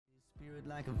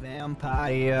Like a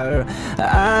vampire,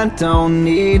 I don't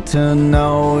need to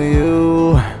know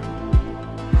you.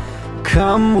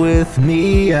 Come with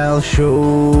me, I'll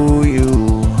show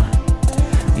you.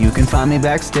 You can find me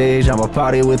backstage, I'm a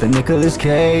party with a Nicolas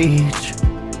Cage.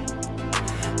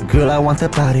 Girl, I want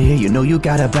that body, you know you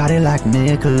got a body like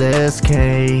Nicolas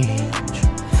Cage.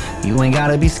 You ain't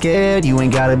gotta be scared, you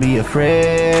ain't gotta be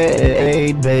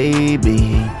afraid,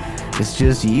 baby. It's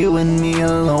just you and me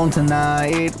alone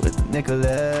tonight with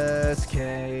Nicolas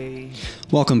Cage.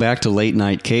 Welcome back to Late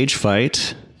Night Cage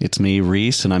Fight. It's me,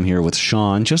 Reese, and I'm here with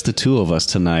Sean, just the two of us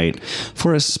tonight,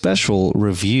 for a special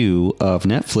review of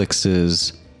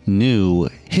Netflix's new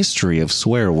History of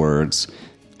Swear Words,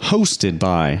 hosted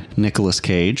by Nicolas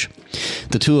Cage.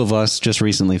 The two of us just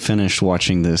recently finished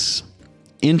watching this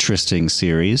interesting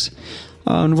series,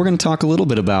 and we're going to talk a little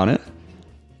bit about it.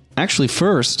 Actually,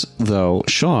 first, though,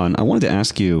 Sean, I wanted to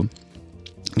ask you,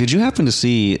 did you happen to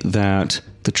see that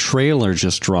the trailer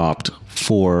just dropped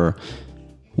for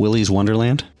Willy's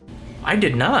Wonderland? I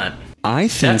did not. I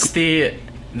think...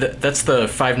 That's the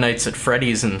Five Nights at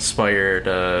Freddy's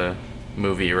inspired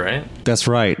movie, right? That's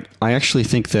right. I actually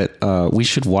think that we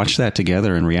should watch that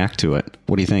together and react to it.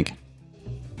 What do you think?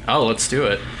 Oh, let's do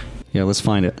it. Yeah, let's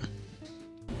find it.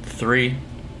 3,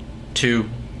 2,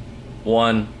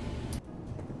 1...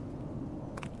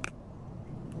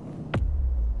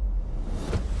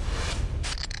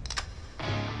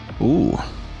 Ooh.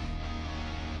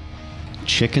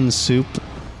 Chicken soup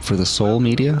for the soul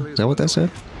media? Is that what that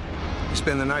said? You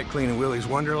spend the night cleaning Willy's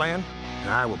Wonderland, and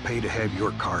I will pay to have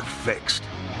your car fixed.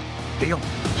 Deal?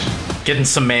 Getting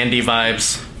some Mandy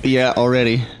vibes. Yeah,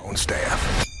 already. On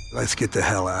staff. Let's get the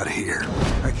hell out of here.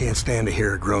 I can't stand to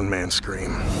hear a grown man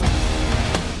scream.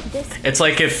 It's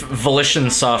like if Volition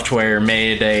Software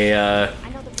made a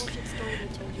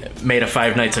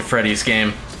Five Nights at Freddy's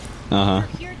game. Uh-huh.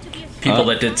 People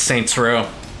that did Saints Row.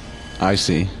 I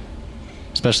see.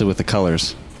 Especially with the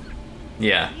colors.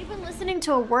 Yeah. Have you been listening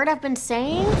to a word I've been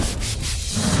saying?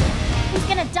 He's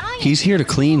gonna die. He's here to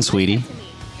clean, sweetie.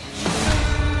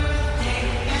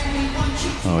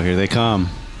 Oh, here they come.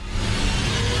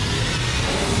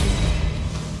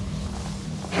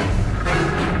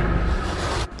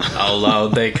 How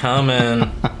loud they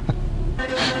coming.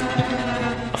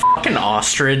 A fucking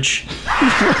ostrich.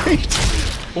 Right.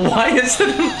 Why is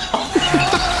it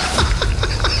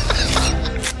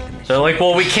They're like,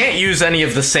 well, we can't use any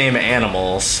of the same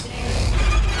animals.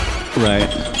 Right.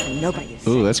 Nobody's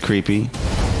Ooh, that's creepy.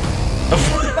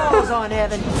 balls on,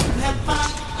 Evan.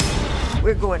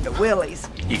 We're going to Willy's.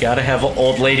 You gotta have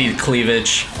old lady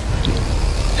cleavage.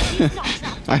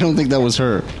 I don't think that was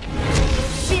her.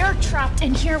 They're trapped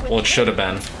in here with Well, it should have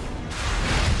been.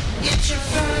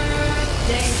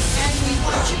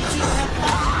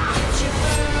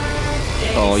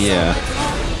 Oh, yeah.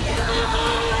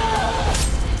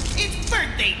 It's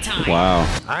birthday time. Wow.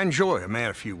 I enjoy a man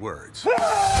of few words.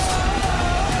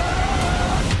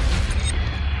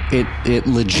 It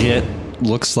legit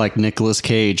looks like Nicolas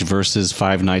Cage versus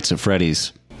Five Nights at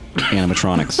Freddy's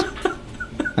animatronics.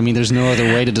 I mean, there's no other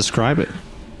way to describe it.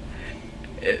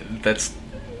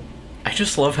 I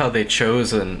just love how they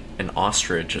chose an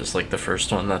ostrich as like the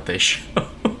first one that they show.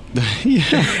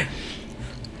 Yeah.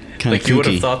 Kind Like of you would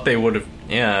kooky. have thought they would have.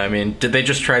 Yeah, I mean, did they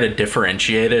just try to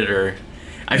differentiate it, or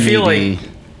I feel Maybe.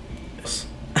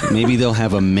 like Maybe they'll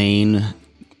have a main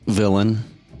villain,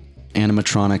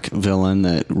 animatronic villain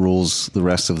that rules the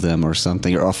rest of them or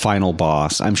something, or a final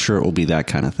boss. I'm sure it will be that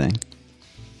kind of thing.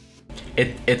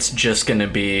 it's just gonna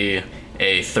be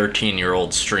a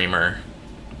 13-year-old streamer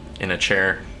in a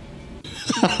chair.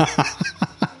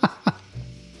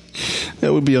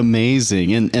 That would be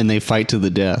amazing. And they fight to the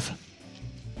death.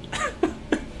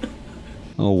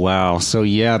 Oh, wow. So,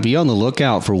 yeah, be on the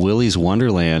lookout for Willy's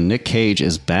Wonderland. Nick Cage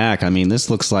is back. I mean, this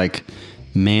looks like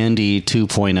Mandy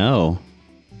 2.0.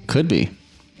 Could be.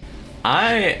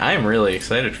 I'm really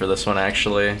excited for this one,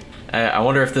 actually. I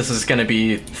wonder if this is going to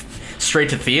be straight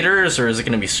to theaters, or is it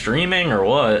going to be streaming, or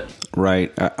what?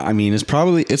 Right. I mean, it's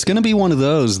going to be one of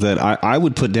those that I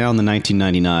would put down the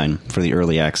 $19.99 for the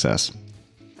early access.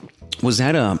 Was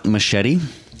that a Machete?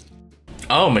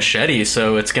 Oh, Machete,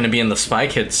 so it's going to be in the Spy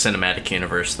Kids cinematic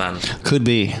universe then. Could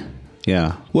be.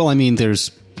 Yeah. Well, I mean, there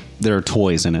are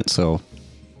toys in it, so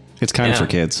it's kind of for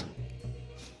kids.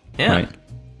 Yeah. Right.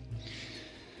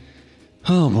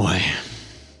 Oh, boy.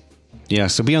 Yeah,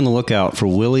 so be on the lookout for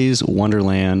Willy's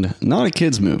Wonderland. Not a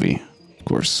kids movie. Of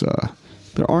course,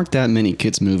 there aren't that many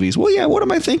kids movies. Well, yeah, what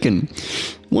am I thinking?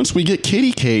 Once we get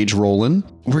Kitty Cage rolling,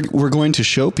 we're going to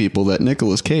show people that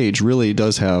Nicolas Cage really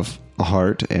does have a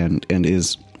heart and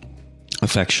is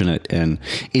affectionate and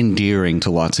endearing to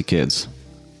lots of kids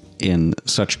in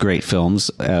such great films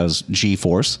as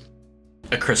G-Force,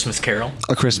 A Christmas Carol,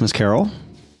 A Christmas Carol,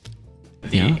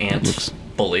 The Ant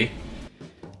Bully.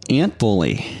 Ant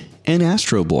Bully, and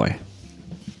Astro Boy.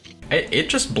 It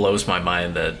just blows my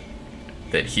mind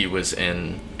that he was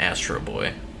in Astro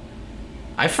Boy.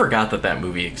 I forgot that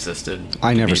movie existed.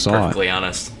 I never saw it. To be perfectly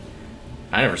honest,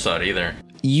 I never saw it either.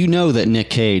 You know that Nick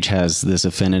Cage has this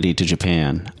affinity to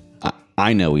Japan.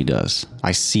 I know he does.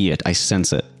 I see it. I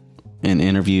sense it in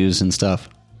interviews and stuff.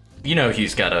 You know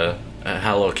he's got a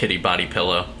Hello Kitty body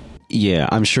pillow. Yeah,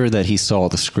 I'm sure that he saw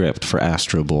the script for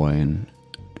Astro Boy and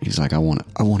he's like, I want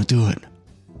to do it.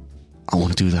 I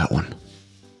want to do that one.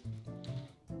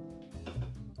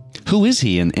 Who is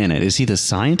he in it? Is he the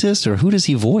scientist or who does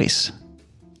he voice?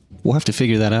 We'll have to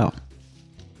figure that out.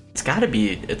 It's got to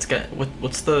be.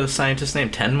 What's the scientist's name?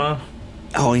 Tenma?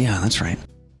 Oh yeah, that's right.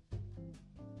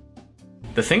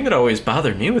 The thing that always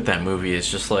bothered me with that movie is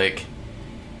just like,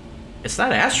 it's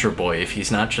not Astro Boy if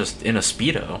he's not just in a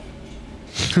Speedo.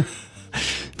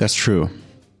 That's true.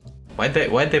 Why'd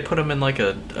they put him in like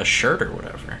a shirt or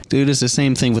whatever? Dude, it's the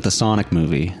same thing with the Sonic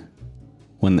movie.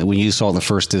 When you saw the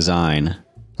first design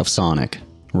of Sonic,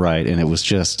 right, and it was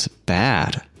just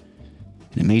bad.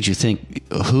 And it made you think,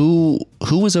 who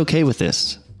was okay with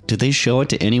this? Did they show it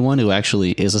to anyone who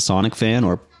actually is a Sonic fan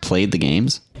or played the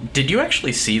games? Did you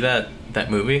actually see that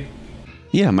movie?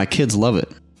 Yeah, my kids love it.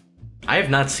 I have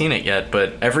not seen it yet,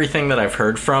 but everything that I've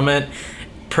heard from it,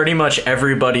 pretty much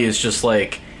everybody is just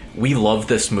like, we love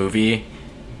this movie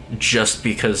just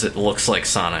because it looks like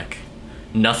Sonic.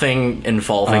 Nothing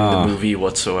involving the movie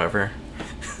whatsoever.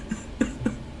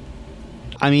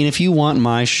 I mean, if you want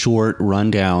my short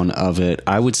rundown of it,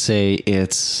 I would say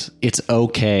it's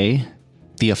okay.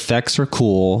 The effects are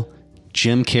cool.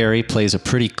 Jim Carrey plays a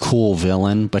pretty cool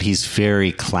villain, but he's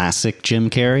very classic Jim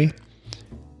Carrey.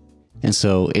 And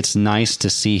so it's nice to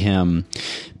see him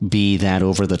be that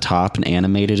over the top and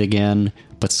animated again.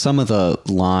 But some of the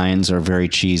lines are very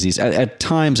cheesy. At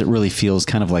times, it really feels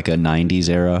kind of like a 90s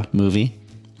era movie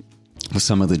with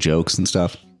some of the jokes and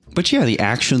stuff. But yeah, the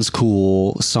action's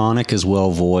cool. Sonic is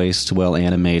well voiced, well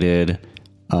animated.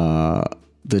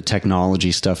 The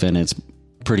technology stuff in it's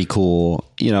pretty cool.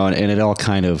 You know, and it all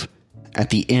kind of, at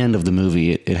the end of the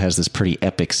movie, it has this pretty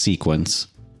epic sequence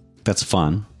that's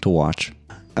fun to watch.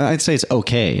 I'd say it's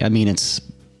okay. I mean,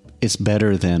 it's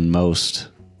better than most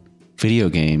video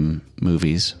game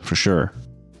movies, for sure.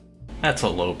 That's a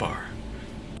low bar.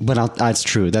 But that's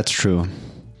true. That's true.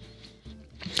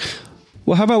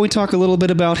 Well, how about we talk a little bit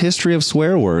about History of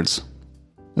Swear Words?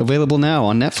 Available now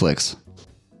on Netflix.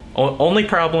 Only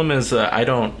problem is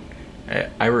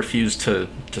I refuse to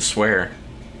swear.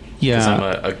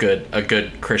 Yeah. Because I'm a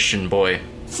good Christian boy.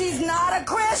 She's not a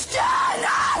Christian!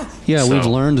 Yeah, So- we've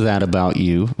learned that about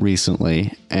you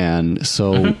recently. And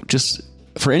so just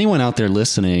for anyone out there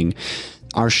listening,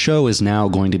 our show is now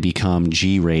going to become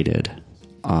G-rated.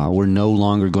 We're no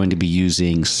longer going to be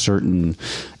using certain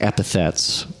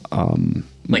epithets.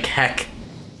 Like heck.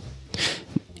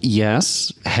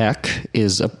 Yes, heck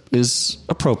is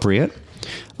appropriate.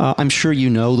 I'm sure you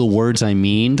know the words I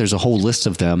mean. There's a whole list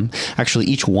of them. Actually,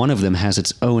 each one of them has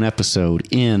its own episode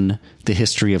in the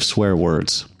History of Swear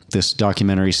Words, this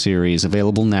documentary series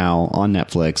available now on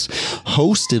Netflix,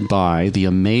 hosted by the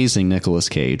amazing Nicolas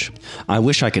Cage. I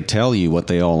wish I could tell you what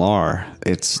they all are.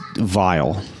 It's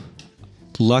vile.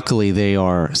 Luckily, they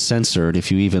are censored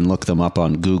if you even look them up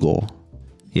on Google.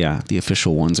 Yeah, the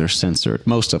official ones are censored,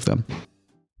 most of them.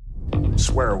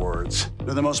 Swear words.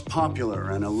 They're the most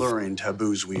popular and alluring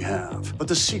taboos we have. But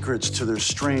the secrets to their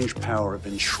strange power have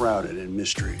been shrouded in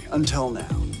mystery until now.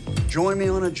 Join me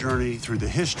on a journey through the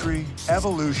history,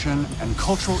 evolution, and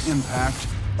cultural impact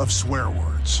of swear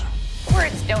words.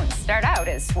 Words don't start out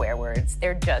as swear words,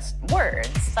 they're just words.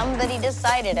 Somebody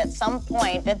decided at some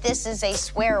point that this is a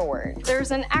swear word. There's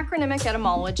an acronymic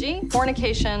etymology,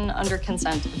 fornication under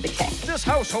consent of the king. This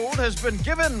household has been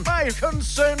given my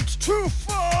consent to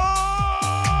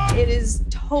fuck! It is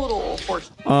total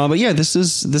horseshit. But yeah, this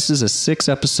is a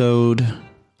 6-episode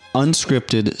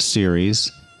unscripted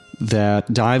series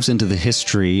that dives into the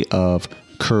history of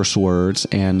curse words,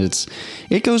 and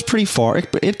it goes pretty far.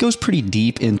 It goes pretty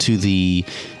deep into the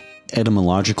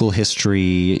etymological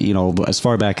history, you know, as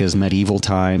far back as medieval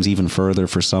times, even further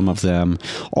for some of them,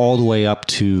 all the way up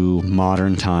to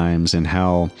modern times, and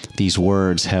how these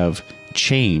words have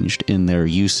changed in their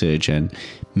usage and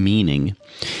meaning.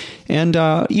 And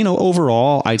you know,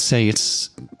 overall, I'd say it's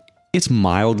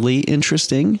mildly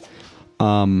interesting.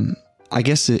 I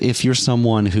guess if you're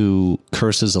someone who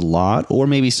curses a lot, or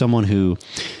maybe someone who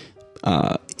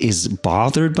is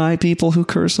bothered by people who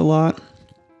curse a lot,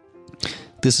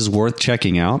 this is worth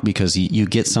checking out because you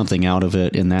get something out of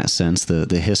it in that sense,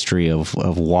 the history of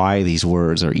why these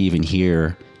words are even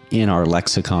here in our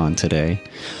lexicon today.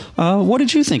 What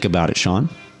did you think about it, Sean?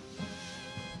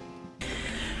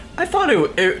 I thought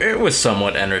it was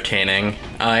somewhat entertaining.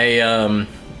 I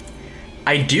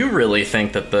do really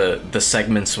think that the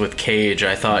segments with Cage,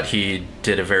 I thought he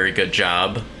did a very good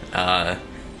job. I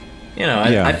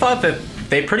thought that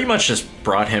they pretty much just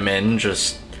brought him in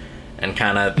and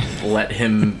kind of let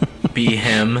him be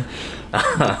him.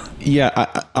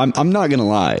 I'm not gonna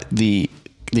lie. The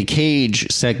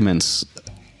Cage segments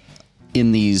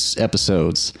in these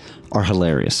episodes are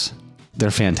hilarious.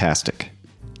 They're fantastic.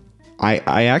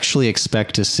 I actually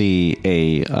expect to see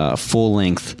a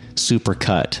full-length super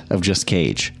cut of just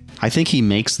Cage. I think he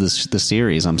makes the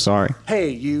series. I'm sorry.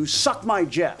 Hey, you suck my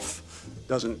Jeff.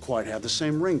 Doesn't quite have the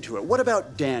same ring to it. What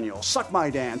about Daniel? Suck my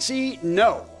Dan. See?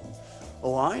 No.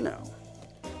 Oh, I know.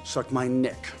 Suck my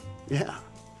Nick. Yeah.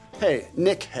 Hey,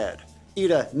 Nick head.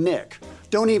 Eat a Nick.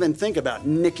 Don't even think about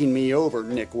nicking me over,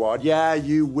 Nick Wad. Yeah,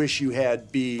 you wish you had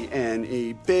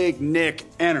B-N-E. Big Nick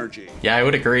energy. Yeah, I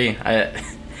would agree. I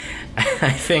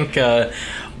think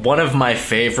one of my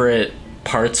favorite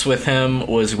parts with him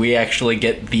was we actually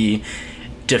get the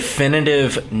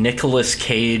definitive Nicolas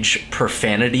Cage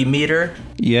profanity meter.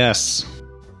 Yes.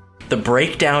 The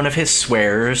breakdown of his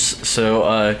swears.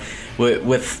 So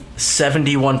with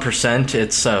 71%,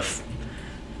 it's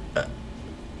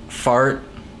fart.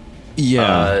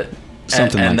 Yeah.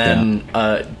 Something and like then,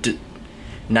 that.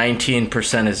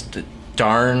 19% is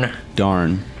darn.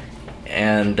 Darn.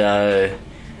 And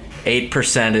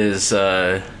 8% is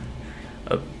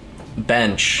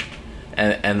bench.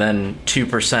 And then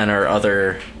 2% are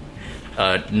other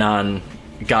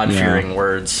non-God-fearing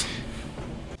words.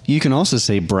 You can also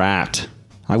say brat.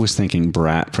 I was thinking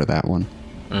brat for that one.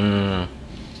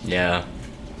 Yeah.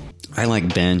 I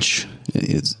like bench.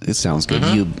 It sounds good.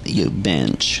 You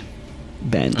bench.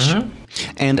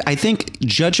 And I think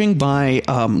judging by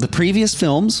the previous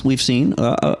films we've seen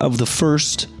of the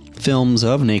first films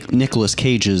of Nicolas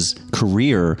Cage's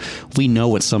career, we know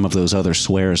what some of those other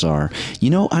swears are.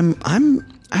 I'm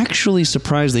actually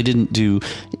surprised they didn't do,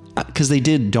 because they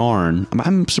did darn.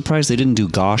 I'm surprised they didn't do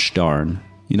gosh darn.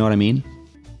 You know what I mean?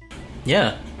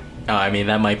 Yeah.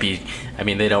 That might be.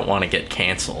 They don't want to get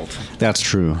canceled. That's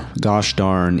true. Gosh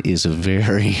darn is a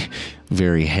very,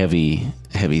 very heavy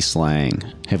slang,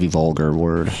 heavy vulgar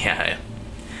word. Yeah.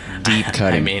 Deep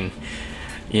cutting.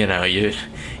 You're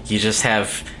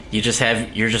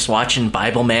just watching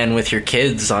Bible Man with your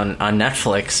kids on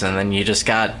Netflix, and then you just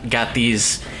got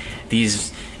these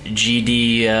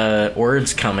GD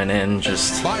words coming in.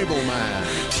 Just Bible Man.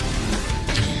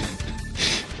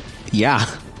 Yeah,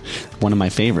 one of my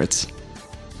favorites.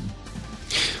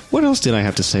 What else did I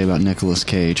have to say about Nicolas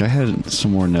Cage? I had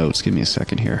some more notes. Give me a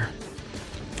second here.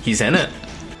 He's in it.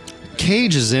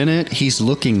 Cage is in it. He's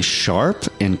looking sharp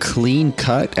and clean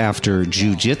cut after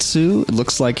jiu-jitsu. It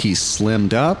looks like he's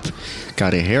slimmed up,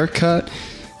 got a haircut,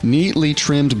 neatly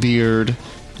trimmed beard,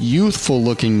 youthful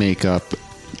looking makeup.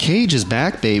 Cage is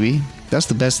back, baby. That's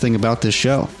the best thing about this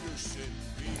show.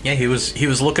 Yeah, he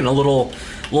was looking a little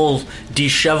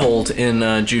disheveled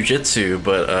in jiu-jitsu,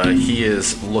 but he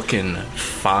is looking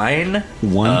fine.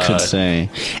 One could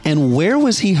say. And where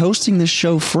was he hosting this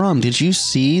show from? Did you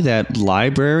see that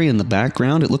library in the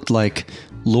background? It looked like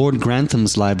Lord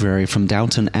Grantham's library from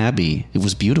Downton Abbey. It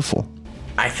was beautiful.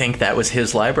 I think that was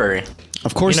his library.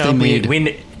 Of course, they made.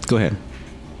 Go ahead.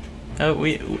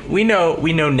 We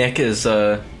know Nick is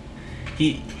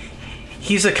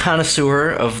he's a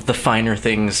connoisseur of the finer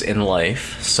things in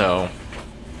life, so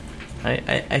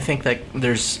I think that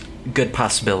there's good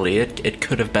possibility it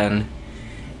could have been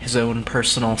his own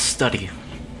personal study.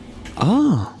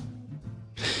 Oh.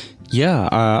 Yeah,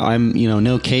 I'm,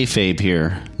 no kayfabe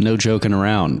here. No joking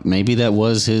around. Maybe that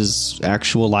was his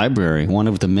actual library, one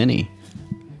of the many.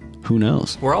 Who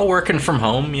knows? We're all working from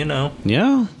home,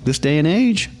 Yeah, this day and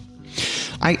age.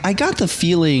 I got the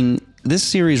feeling this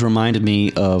series reminded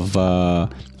me of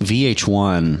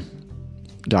VH1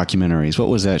 documentaries. What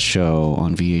was that show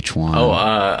on VH1? Oh,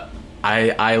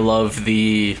 I love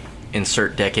the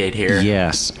insert decade here.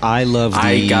 Yes, I love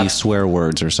the swear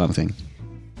words or something.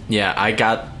 Yeah, I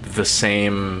got the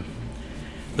same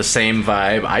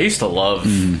vibe. I used to love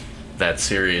that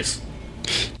series.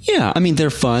 Yeah,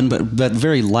 they're fun, but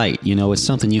very light. It's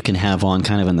something you can have on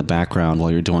kind of in the background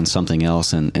while you're doing something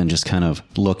else and just kind of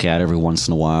look at every once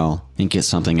in a while and get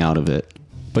something out of it.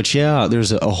 But yeah,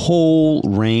 there's a whole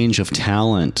range of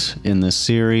talent in this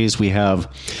series. We have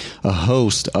a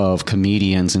host of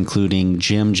comedians, including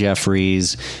Jim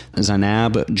Jeffries,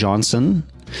 Zainab Johnson,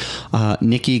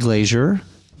 Nikki Glaser,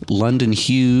 London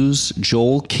Hughes,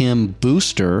 Joel Kim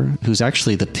Booster, who's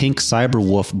actually the pink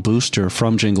Cyberwolf Booster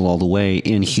from Jingle All the Way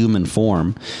in human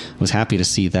form. Was happy to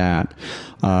see that.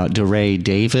 DeRay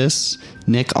Davis,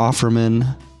 Nick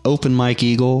Offerman, Open Mike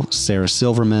Eagle, Sarah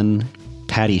Silverman,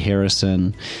 Patty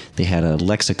Harrison. They had a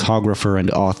lexicographer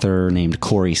and author named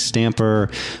Corey Stamper,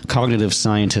 cognitive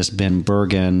scientist Ben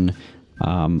Bergen,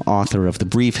 author of The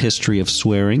Brief History of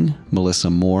Swearing, Melissa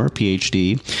Moore,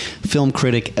 PhD, film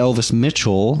critic Elvis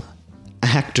Mitchell,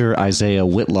 actor Isaiah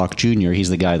Whitlock Jr., he's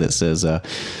the guy that says,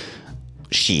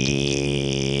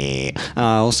 she.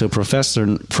 Also,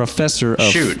 professor of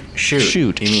shoot.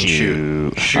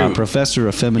 Professor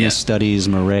of Feminist Studies,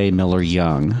 Murray Miller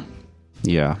Young.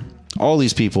 Yeah, all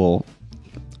these people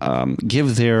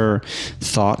give their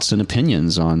thoughts and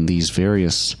opinions on these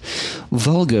various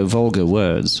vulgar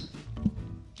words.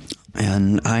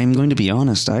 And I'm going to be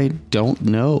honest, I don't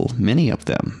know many of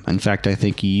them. In fact, I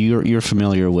think you're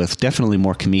familiar with definitely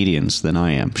more comedians than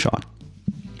I am, Sean.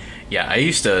 Yeah, I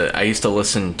used to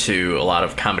listen to a lot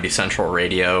of Comedy Central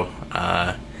radio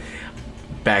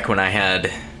back when I had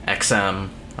XM.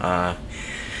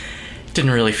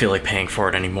 Didn't really feel like paying for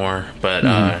it anymore, but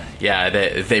yeah,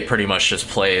 they pretty much just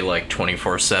play like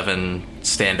 24/7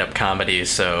 stand-up comedy.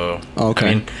 So okay.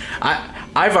 I mean,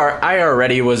 I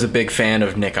already was a big fan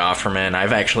of Nick Offerman.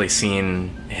 I've actually seen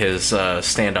his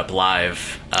stand-up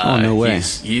live. Oh, no way.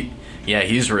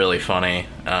 He's really funny.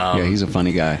 Yeah, he's a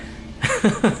funny guy.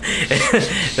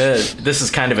 This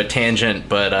is kind of a tangent,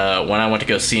 but when I went to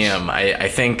go see him, I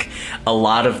think a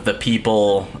lot of the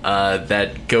people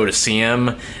that go to see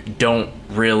him don't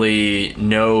really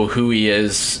know who he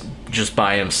is just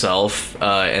by himself,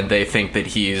 and they think that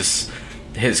he's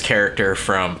his character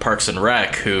from Parks and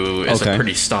Rec, who is a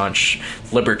pretty staunch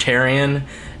libertarian,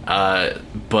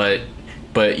 but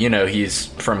you know, he's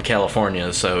from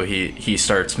California, so he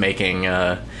starts making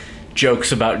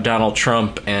jokes about Donald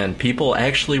Trump, and people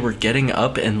actually were getting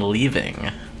up and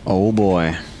leaving. Oh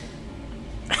boy.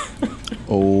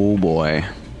 Oh boy.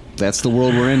 That's the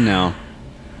world we're in now.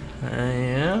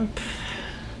 Yep.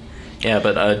 Yeah,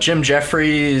 but Jim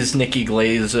Jeffries, Nikki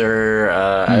Glaser,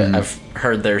 I've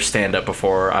heard their stand-up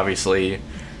before. Obviously,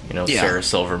 you know, Sarah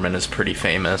Silverman is pretty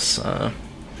famous.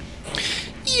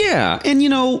 Yeah, and you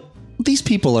know, these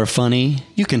people are funny.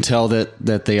 You can tell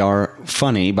that they are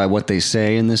funny by what they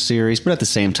say in this series, but at the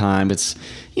same time, it's,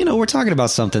 you know, we're talking about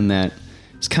something that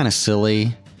is kind of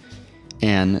silly,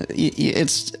 and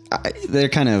they're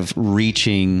kind of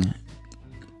reaching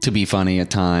to be funny at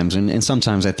times, and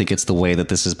sometimes I think it's the way that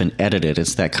this has been edited.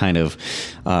 It's that kind of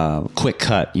quick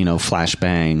cut, you know,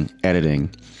 flashbang editing,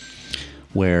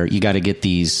 where you got to get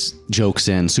these jokes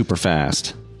in super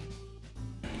fast.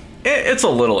 It's a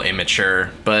little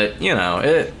immature, but you know,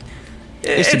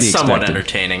 it's somewhat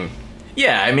entertaining.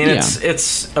 Yeah, I mean,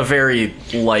 it's a very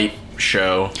light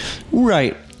show,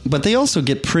 right? But they also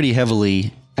get pretty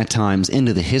heavily at times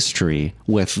into the history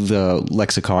with the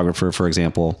lexicographer, for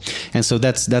example, and so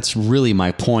that's really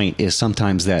my point. Is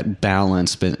sometimes that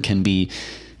balance can be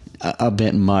a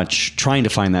bit much, trying to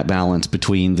find that balance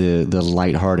between the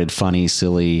lighthearted, funny,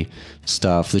 silly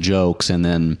stuff, the jokes, and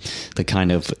then the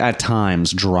kind of, at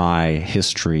times, dry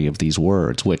history of these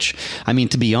words, which, I mean,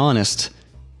 to be honest,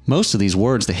 most of these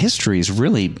words, the history is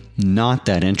really not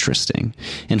that interesting.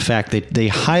 In fact, they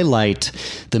highlight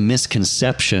the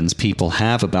misconceptions people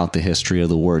have about the history of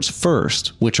the words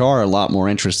first, which are a lot more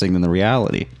interesting than the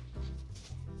reality.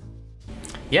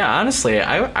 Yeah, honestly,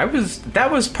 that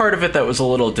was part of it that was a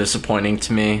little disappointing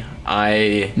to me.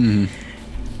 I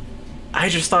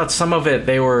just thought some of it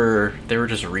they were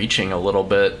just reaching a little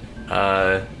bit.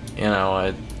 You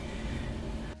know.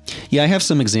 Yeah, I have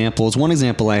some examples. One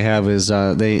example I have is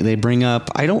they bring up,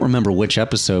 I don't remember which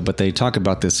episode, but they talk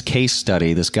about this case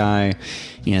study. This guy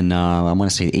in, I want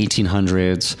to say, the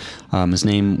 1800s. His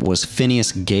name was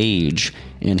Phineas Gage,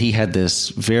 and he had this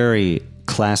very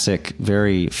classic,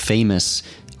 very famous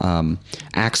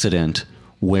accident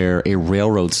where a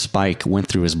railroad spike went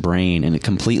through his brain and it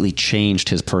completely changed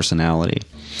his personality.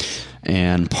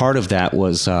 And part of that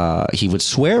was he would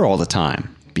swear all the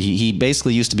time. He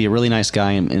basically used to be a really nice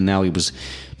guy, and now he was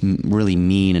really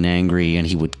mean and angry, and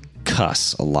he would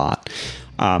cuss a lot.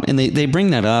 And they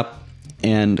bring that up,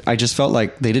 and I just felt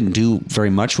like they didn't do very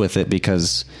much with it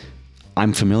because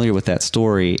I'm familiar with that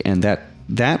story, and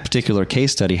that particular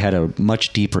case study had a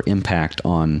much deeper impact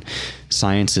on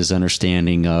science's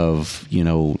understanding of, you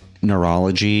know,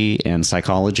 neurology and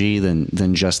psychology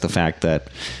than just the fact that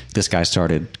this guy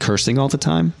started cursing all the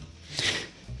time.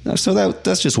 So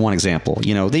that's just one example.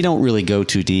 You know, they don't really go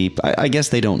too deep. I guess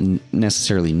they don't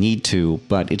necessarily need to,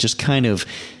 but it just kind of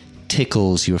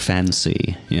tickles your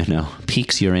fancy, you know,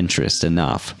 piques your interest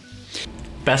enough.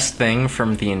 Best thing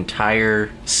from the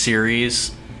entire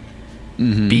series,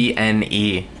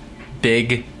 BNE,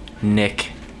 Big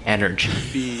Nick Energy.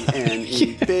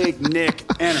 BNE, Big Nick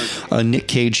Energy. Nick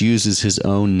Cage uses his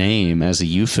own name as a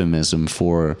euphemism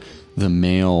for the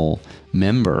male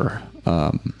member.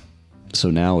 So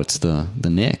now it's the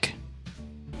Nick.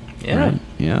 Yeah. Right?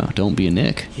 Yeah, don't be a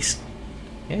Nick.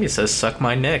 He says, suck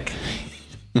my Nick.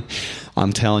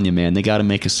 I'm telling you, man, they got to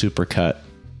make a supercut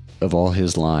of all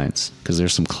his lines, because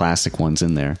there's some classic ones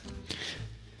in there.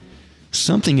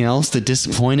 Something else that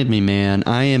disappointed me, man,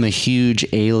 I am a huge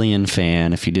Alien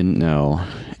fan, if you didn't know.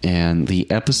 And the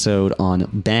episode on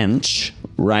Bench,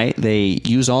 right, they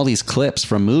use all these clips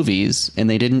from movies, and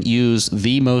they didn't use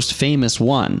the most famous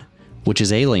one, which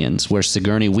is Aliens, where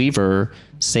Sigourney Weaver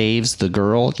saves the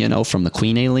girl, you know, from the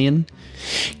Queen Alien.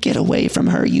 Get away from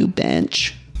her, you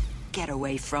Bench. Get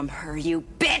away from her, you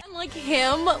bitch! And like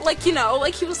him, like, you know,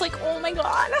 like he was like, oh my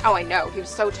god. Oh, I know. He was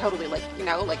so totally like, you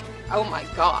know, like, oh my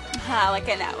god. Like,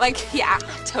 I know. Like, yeah,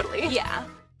 totally. Yeah.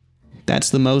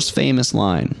 That's the most famous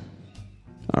line,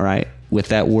 all right, with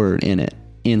that word in it,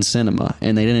 in cinema.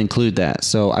 And they didn't include that.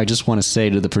 So I just want to say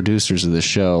to the producers of the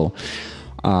show,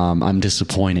 I'm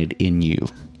disappointed in you.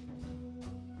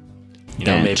 You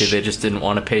know, maybe they just didn't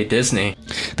want to pay Disney.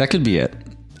 That could be it.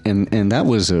 And that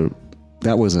was a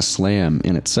slam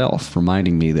in itself,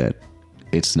 reminding me that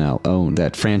it's now owned,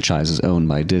 that franchise is owned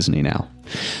by Disney now.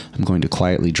 I'm going to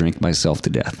quietly drink myself to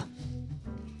death.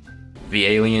 The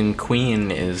alien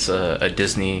queen is a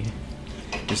Disney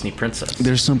princess.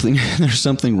 There's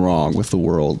something wrong with the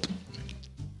world.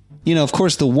 You know, of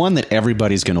course, the one that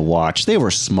everybody's going to watch, they were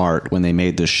smart when they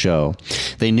made this show.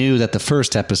 They knew that the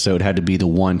first episode had to be the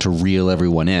one to reel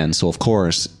everyone in. So, of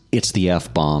course, it's the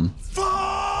F-bomb.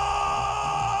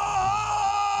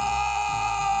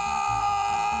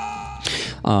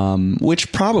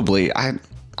 Which probably I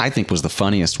think was the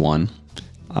funniest one,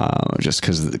 just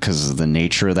because of the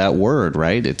nature of that word,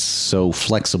 right? It's so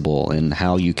flexible in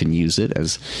how you can use it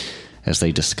as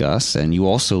they discuss, and you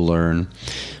also learn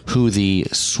who the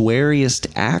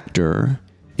sweariest actor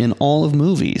in all of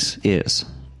movies is.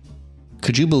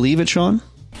 Could you believe it, Sean?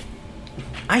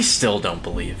 I still don't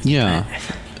believe. Yeah,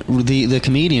 the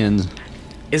comedian.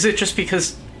 Is it just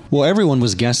because? Well, everyone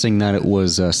was guessing that it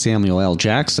was Samuel L.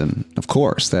 Jackson. Of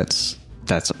course, that's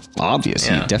obvious.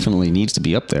 Yeah. He definitely needs to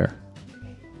be up there.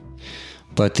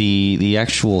 But the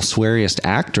actual sweariest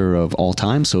actor of all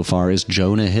time so far is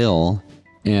Jonah Hill,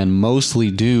 and mostly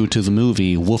due to the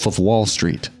movie Wolf of Wall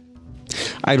Street.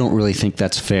 I don't really think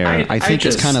that's fair. I think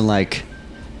it's kind of like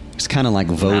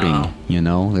voting. No. You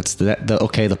know, it's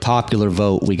the popular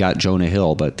vote. We got Jonah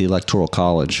Hill, but the Electoral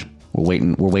College,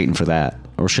 we're waiting for that.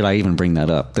 Or should I even bring that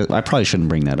up? I probably shouldn't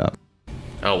bring that up.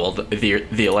 Oh, well,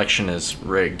 the election is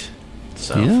rigged,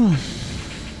 so... Yeah.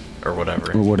 Or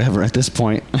whatever. Or whatever at this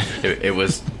point. It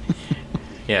was...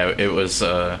 Yeah, it was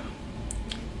the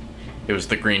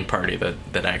Green Party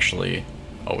that actually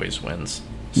always wins.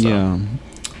 So. Yeah.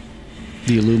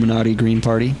 The Illuminati Green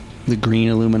Party? The Green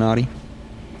Illuminati?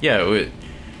 Yeah,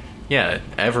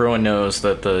 everyone knows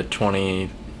that the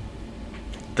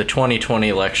 2020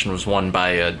 election was won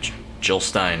by... Jill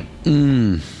Stein.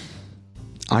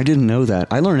 I didn't know that.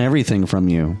 I learn everything from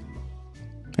you.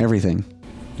 Everything.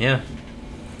 Yeah.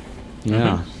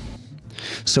 Yeah. Mm-hmm.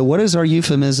 So what is our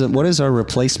euphemism? What is our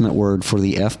replacement word for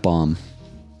the F-bomb?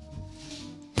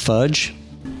 Fudge?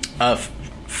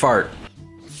 Fart.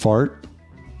 Fart?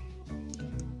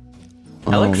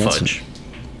 I like fudge.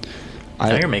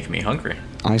 Now you're making me hungry.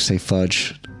 I say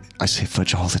fudge. I say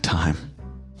fudge all the time.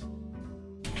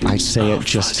 I say it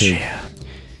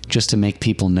just to make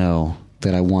people know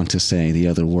that I want to say the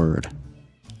other word,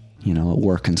 you know, at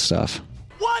work and stuff.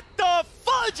 What the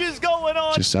fudge is going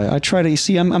on? I try to, you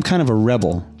see, I'm kind of a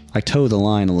rebel. I toe the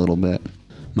line a little bit.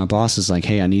 My boss is like,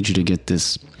 hey, I need you to get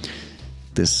this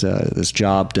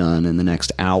job done in the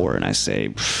next hour. And I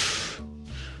say,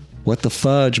 what the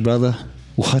fudge, brother?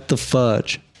 What the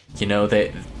fudge? You know,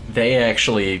 they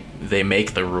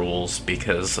make the rules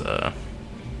because,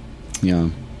 yeah,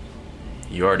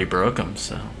 you already broke them,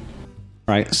 so.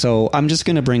 Right, so I'm just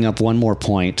going to bring up one more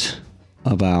point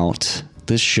about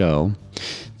this show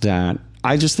that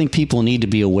I just think people need to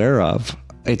be aware of.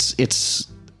 It's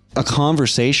a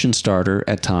conversation starter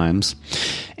at times,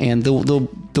 and the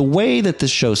way that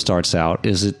this show starts out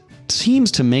is it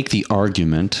seems to make the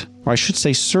argument, or I should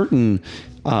say certain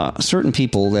certain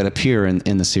people that appear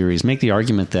in the series make the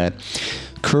argument that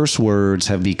curse words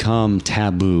have become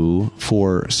taboo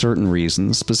for certain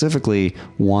reasons, specifically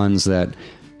ones that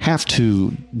have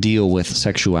to deal with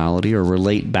sexuality or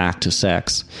relate back to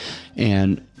sex.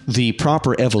 And the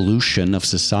proper evolution of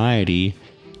society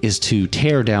is to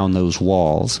tear down those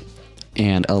walls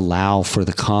and allow for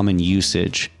the common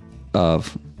usage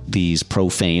of these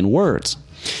profane words.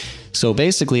 So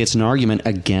basically, it's an argument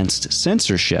against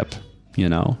censorship,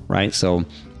 right? So,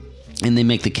 and they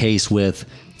make the case with,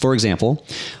 for example,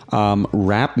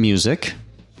 rap music,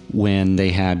 when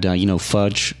they had,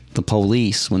 Fudge the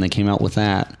Police, when they came out with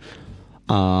that.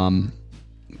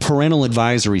 Parental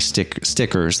advisory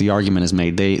stickers, the argument is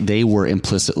made, they were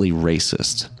implicitly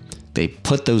racist. They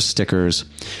put those stickers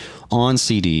on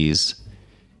CDs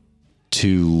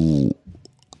to,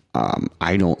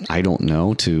 I don't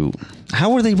know, to,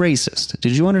 how are they racist?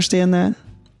 Did you understand that?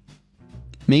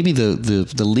 Maybe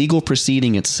the legal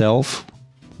proceeding itself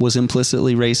was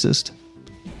implicitly racist?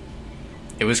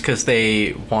 It was because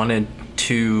they wanted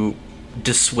to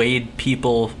dissuade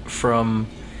people from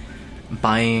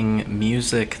buying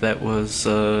music that was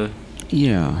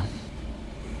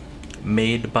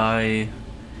made by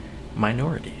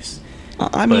minorities.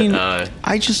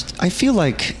 I feel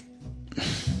like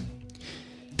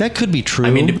that could be true.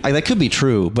 That could be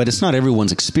true, but it's not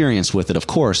everyone's experience with it, of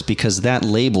course, because that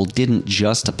label didn't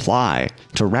just apply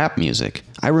to rap music.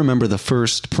 I remember the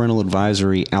first parental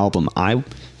advisory album I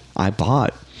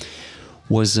bought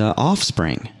was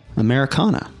Offspring,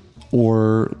 Americana,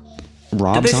 or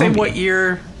Rob Zombie.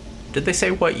 Did they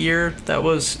say what year that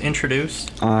was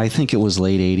introduced? I think it was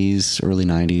late 80s, early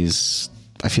 90s.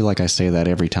 I feel like I say that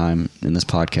every time in this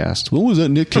podcast. When was that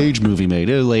Nick Cage movie made?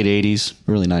 Late 80s,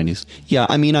 early 90s. Yeah,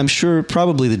 I'm sure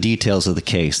probably the details of the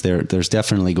case, there's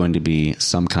definitely going to be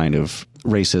some kind of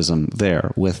racism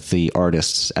there with the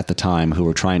artists at the time who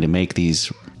were trying to make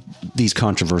these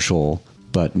controversial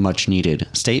but much needed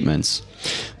statements.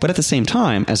 But at the same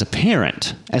time, as a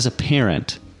parent,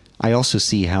 I also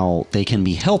see how they can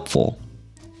be helpful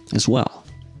as well.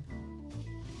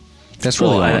 That's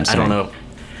really what I'm saying.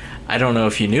 I don't know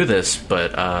if you knew this,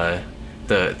 but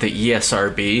the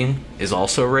ESRB is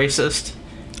also racist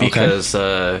because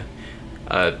there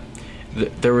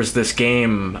was this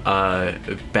game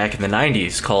back in the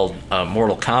 90s called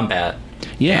Mortal Kombat.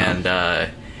 Yeah.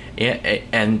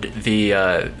 And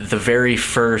the very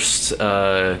first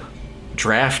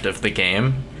draft of the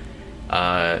game,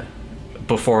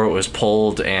 before it was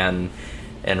pulled and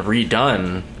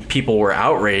redone, people were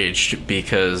outraged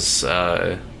because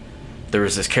there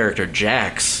was this character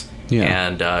Jax,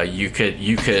 and you could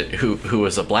who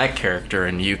was a black character,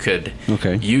 and you could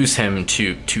use him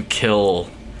to kill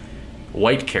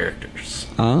white characters.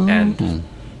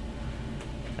 And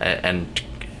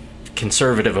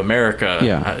conservative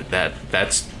America,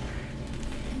 that's.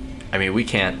 I mean, we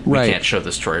can't show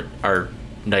this to our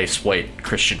nice white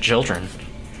Christian children.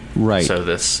 Right. So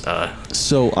this.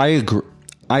 So I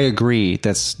agree.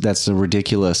 That's a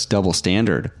ridiculous double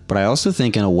standard. But I also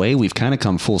think, in a way, we've kind of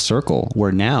come full circle,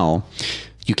 where now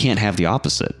you can't have the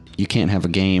opposite. You can't have a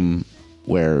game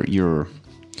where you're,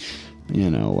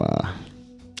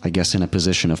 I guess, in a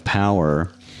position of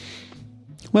power.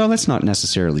 Well, that's not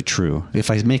necessarily true. If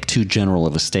I make too general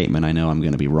of a statement, I know I'm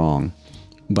going to be wrong.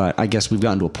 But I guess we've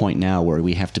gotten to a point now where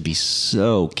we have to be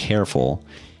so careful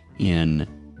in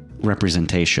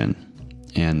representation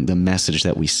and the message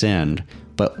that we send.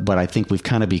 But I think we've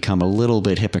kind of become a little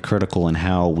bit hypocritical in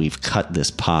how we've cut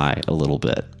this pie a little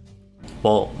bit.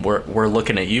 Well, we're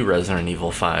looking at you, Resident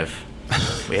Evil 5.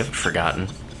 We haven't forgotten.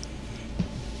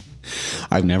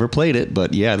 I've never played it,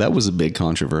 but yeah, that was a big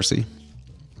controversy.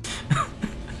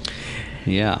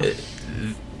 Yeah.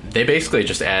 They basically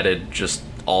just added just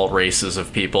all races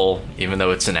of people, even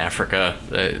though it's in Africa.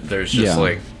 There's just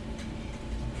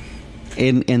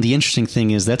And the interesting thing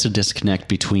is that's a disconnect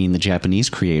between the Japanese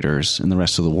creators and the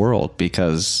rest of the world,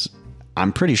 because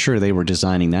I'm pretty sure they were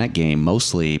designing that game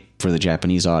mostly for the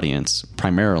Japanese audience,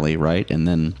 primarily, right? And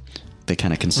then they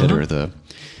kind of consider the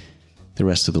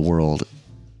rest of the world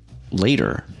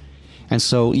later. And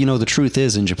so, the truth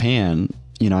is, in Japan,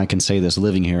 I can say this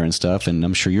living here and stuff, and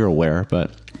I'm sure you're aware,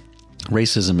 but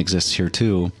racism exists here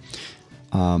too.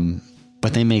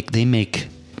 But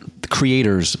the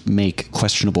creators make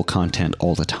questionable content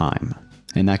all the time.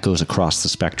 And that goes across the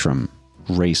spectrum.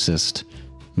 Racist,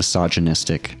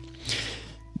 misogynistic,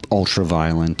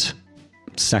 ultra-violent,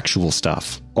 sexual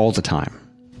stuff all the time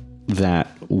that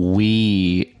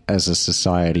we as a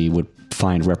society would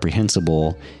find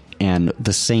reprehensible. And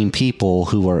the same people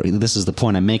this is the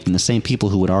point I'm making, the same people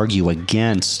who would argue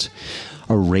against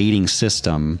a rating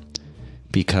system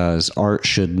because art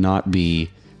should not be,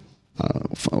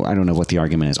 I don't know what the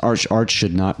argument is. Art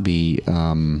should not be,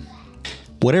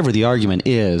 whatever the argument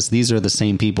is, these are the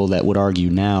same people that would argue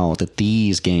now that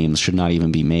these games should not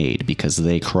even be made because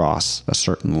they cross a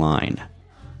certain line.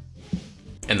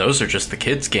 And those are just the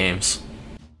kids' games.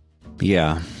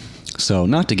 Yeah. So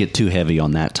not to get too heavy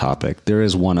on that topic, there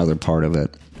is one other part of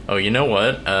it. Oh, you know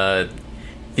what?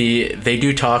 They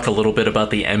do talk a little bit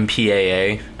about the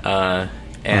MPAA,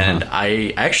 and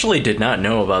I actually did not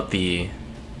know about the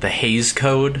Hays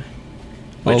Code,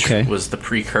 which was the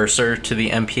precursor to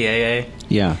the MPAA.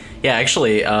 Yeah. Yeah,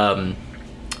 actually,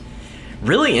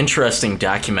 really interesting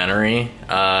documentary.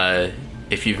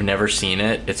 If you've never seen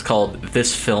it, it's called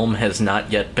This Film Has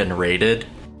Not Yet Been Rated.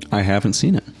 I haven't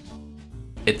seen it.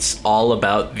 It's all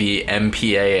about the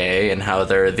MPAA and how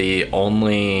they're the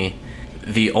only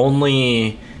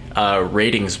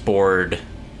ratings board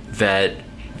that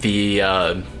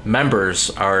the members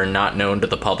are not known to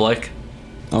the public.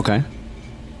 Okay.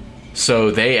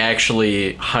 So they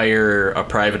actually hire a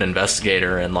private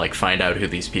investigator and like find out who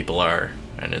these people are,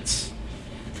 and it's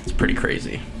pretty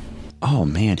crazy. Oh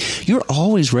man, you're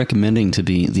always recommending to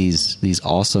be these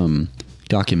awesome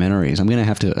documentaries. I'm gonna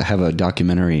have to have a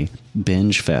documentary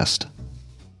binge fest.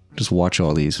 Just watch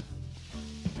all these.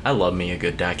 I love me a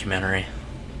good documentary.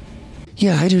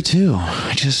 Yeah, I do too.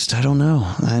 I don't know.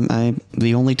 I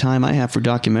the only time I have for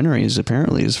documentaries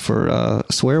apparently is for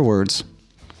swear words.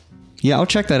 Yeah, I'll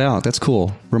check that out. That's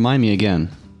cool. Remind me again.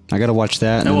 I got to watch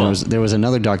that. And there was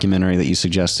another documentary that you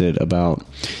suggested about.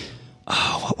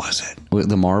 Oh, what was it?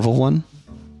 The Marvel one?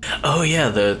 Oh yeah,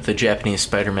 the Japanese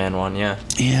Spider-Man one. Yeah.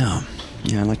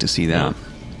 Yeah, I'd like to see that.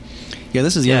 Yeah,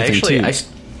 this is the other thing too.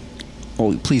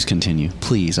 Oh, please continue.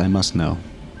 Please, I must know.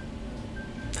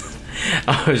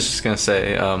 I was just gonna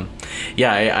say,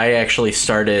 I actually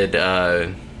started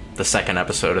the second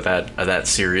episode of that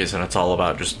series, and it's all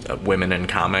about just women in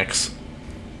comics.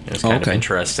 It's kind of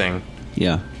interesting.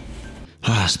 Yeah.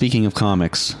 Speaking of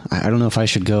comics, I don't know if I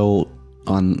should go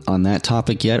on that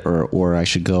topic yet, or I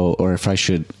should go, or if I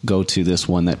should go to this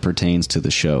one that pertains to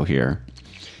the show here,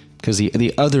 because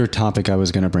the other topic I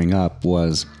was going to bring up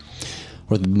was,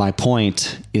 or my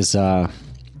point is,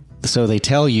 so they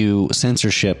tell you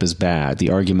censorship is bad, the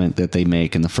argument that they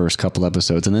make in the first couple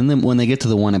episodes. And then when they get to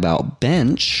the one about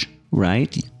bench,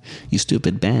 right? You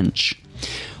stupid bench.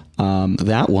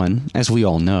 That one, as we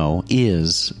all know,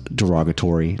 is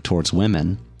derogatory towards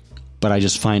women. But I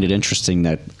just find it interesting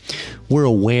that we're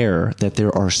aware that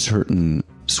there are certain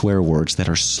swear words that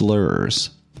are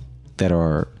slurs, that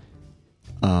are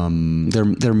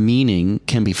their meaning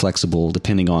can be flexible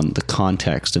depending on the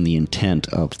context and the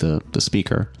intent of the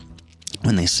speaker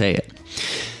when they say it.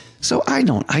 So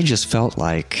I just felt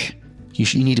like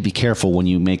you need to be careful when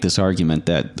you make this argument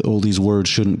that these words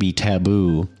shouldn't be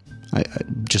taboo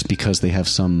just because they have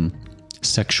some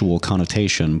sexual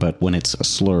connotation, but when it's a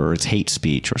slur, it's hate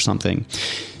speech or something,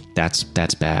 that's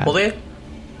bad.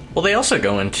 Well, they also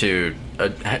go into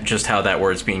just how that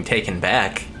word's being taken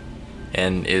back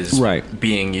and is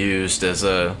being used as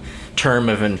a term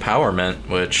of empowerment,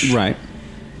 which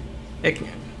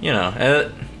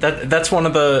that's one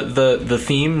of the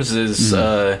themes is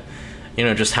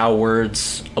just how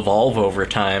words evolve over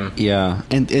time. Yeah,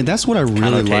 and that's what I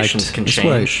really liked. Can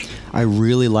change. I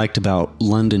really liked about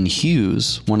London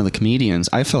Hughes, one of the comedians.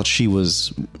 I felt she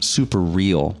was super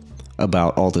real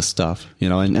about all this stuff,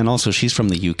 and also she's from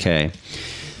the UK.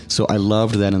 So I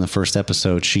loved that in the first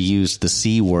episode she used the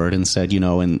C word and said,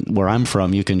 and where I'm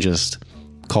from, you can just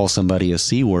call somebody a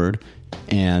C word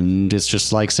and it's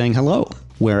just like saying hello.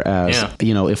 Whereas,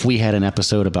 if we had an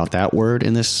episode about that word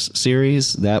in this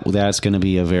series, that's going to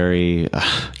be a very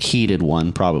heated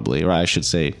one, probably, or I should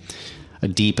say a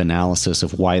deep analysis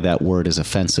of why that word is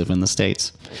offensive in the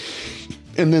States.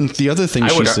 And then the other thing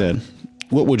she said,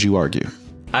 what would you argue?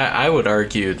 I would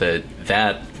argue that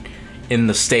in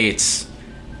the States,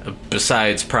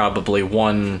 besides probably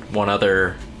one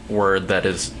other word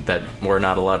that we're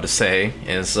not allowed to say,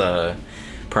 is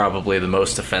probably the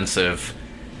most offensive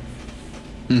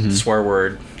swear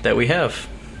word that we have.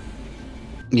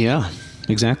 Yeah,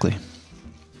 exactly.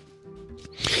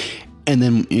 And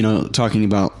then, talking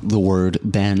about the word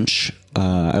bench,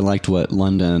 I liked what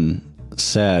London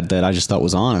said that I just thought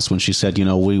was honest when she said,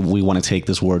 we want to take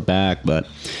this word back, but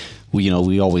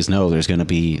we always know there's going to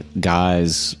be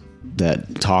guys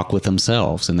that talk with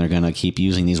themselves and they're going to keep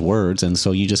using these words. And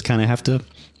so you just kind of have to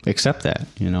accept that,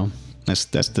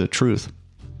 that's the truth.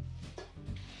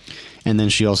 And then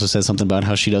she also said something about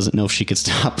how she doesn't know if she could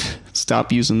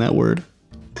stop using that word.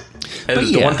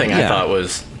 The one thing I thought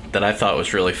was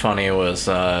really funny was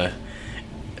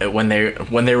when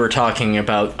they were talking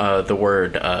about the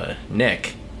word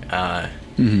Nick,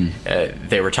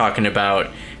 they were talking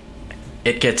about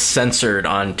it gets censored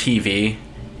on TV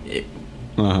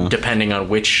depending on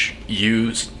which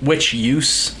use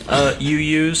you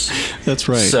use. That's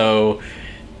right. So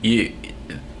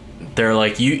they're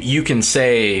like you can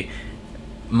say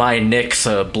my Nick's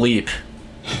a bleep.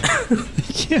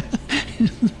 Yeah.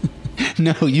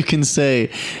 No, you can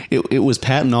say it was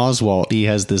Patton Oswalt. He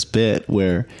has this bit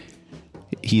where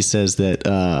he says that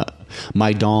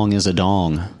my dong is a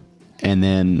dong, and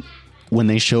then when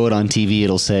they show it on TV,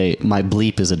 it'll say my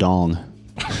bleep is a dong.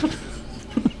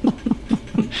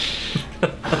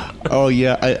 Oh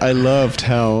yeah, I loved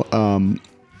how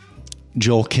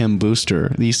Joel Kim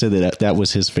Booster, he said that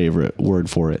was his favorite word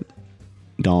for it,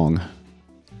 dong,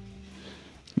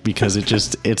 because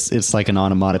it's like an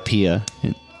onomatopoeia.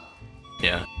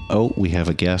 Yeah. Oh, we have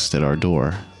a guest at our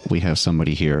door. We have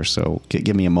somebody here, so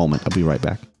give me a moment. I'll be right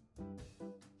back.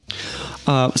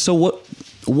 So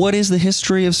what is the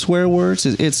history of swear words?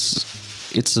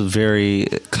 It's a very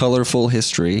colorful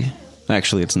history.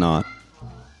 Actually, it's not.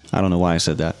 I don't know why I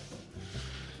said that.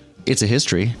 It's a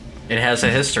history. It has a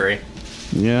history.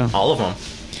 Yeah. All of them.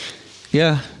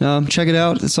 Yeah. Check it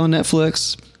out. It's on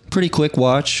Netflix. Pretty quick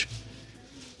watch.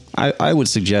 I would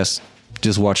suggest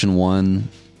just watching one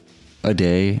a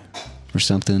day or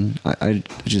something. I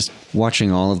just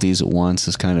watching all of these at once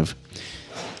is kind of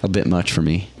a bit much for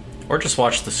me. Or just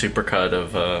watch the supercut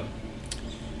of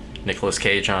Nicolas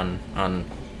Cage on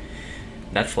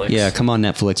Netflix. Yeah, come on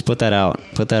Netflix, put that out.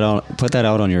 Put that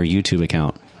out on your YouTube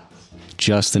account.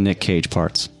 Just the Nick Cage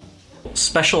parts.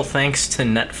 Special thanks to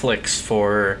Netflix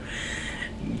for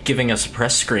giving us a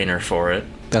press screener for it.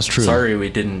 That's true. Sorry we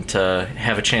didn't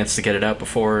have a chance to get it out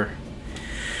before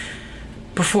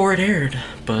it aired,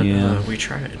 but we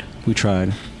tried. We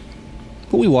tried.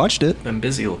 But we watched it. Been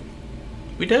busy.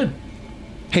 We did.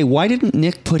 Hey, why didn't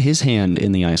Nick put his hand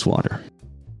in the ice water?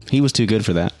 He was too good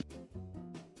for that.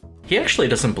 He actually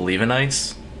doesn't believe in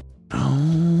ice.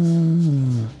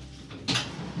 Oh.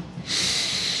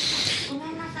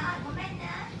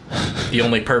 The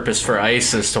only purpose for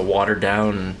ice is to water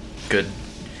down good,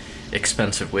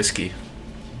 expensive whiskey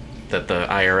that the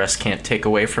IRS can't take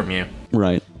away from you.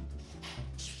 Right.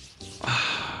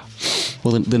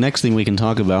 Well, the next thing we can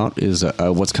talk about is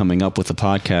what's coming up with the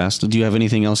podcast. Do you have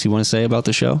anything else you want to say about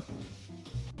the show?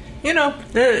 You know,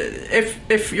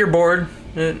 if you're bored,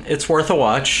 it's worth a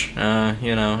watch.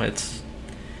 You know,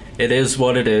 it is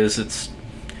what it is. It's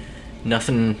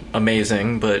nothing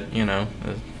amazing, but you know,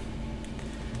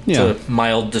 it's a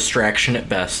mild distraction at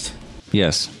best.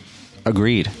 Yes,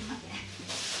 agreed.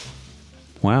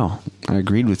 Wow, I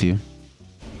agreed with you.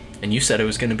 And you said it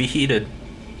was going to be heated.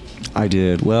 I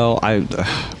did. Well,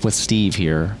 with Steve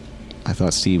here, I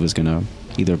thought Steve was going to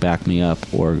either back me up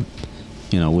or,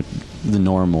 you know, with the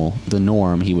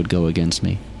norm, he would go against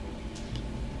me.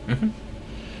 Mm-hmm.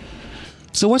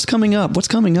 So what's coming up? What's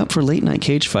coming up for Late Night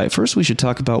Cage Fight? First, we should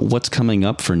talk about what's coming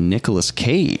up for Nicolas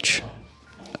Cage.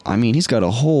 I mean, he's got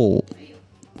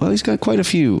quite a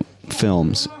few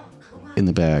films in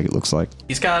the bag, it looks like.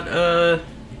 He's got,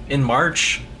 in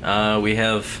March, we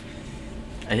have,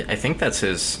 I think that's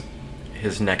his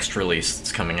next release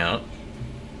that's coming out.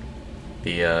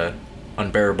 The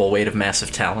Unbearable Weight of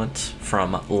Massive Talent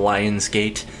from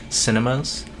Lionsgate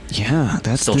Cinemas. Yeah,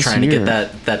 that's still trying to get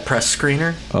that press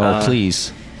screener. Oh,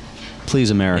 please,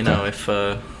 America. You know, if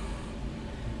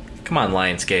come on,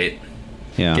 Lionsgate.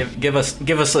 Yeah, give us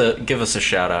a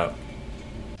shout out.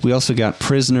 We also got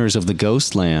Prisoners of the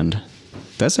Ghostland.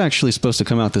 That's actually supposed to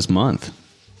come out this month.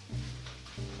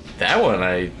 That one,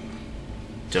 I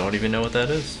don't even know what that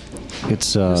is.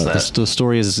 It's the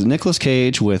story is Nicolas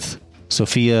Cage with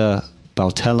Sofia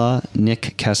Boutella,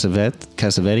 Nick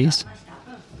Cassavetes.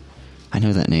 I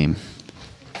know that name.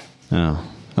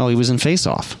 Oh, he was in Face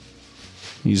Off.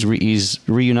 He's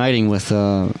reuniting with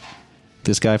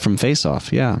this guy from Face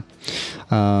Off. Yeah.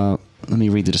 Let me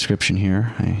read the description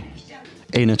here.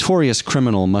 A notorious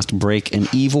criminal must break an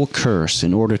evil curse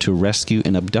in order to rescue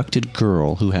an abducted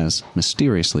girl who has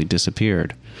mysteriously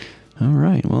disappeared. All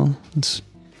right, well, let's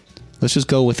just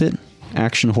go with it.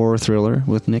 Action horror thriller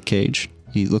with Nick Cage.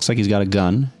 He looks like he's got a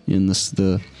gun in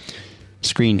the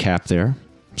screen cap there.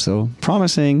 So,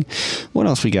 promising. What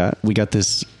else we got? We got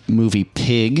this movie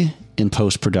Pig in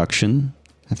post-production.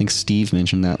 I think Steve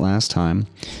mentioned that last time.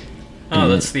 Oh,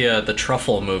 that's the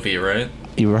Truffle movie, right?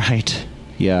 You're right.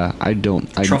 Yeah,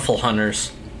 Truffle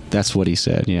Hunters. That's what he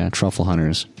said, yeah, Truffle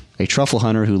Hunters. A truffle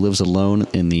hunter who lives alone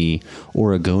in the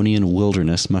Oregonian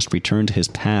wilderness must return to his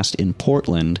past in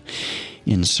Portland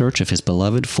in search of his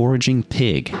beloved foraging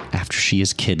pig after she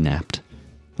is kidnapped.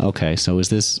 Okay, so is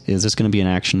this going to be an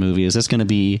action movie? Is this going to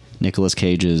be Nicolas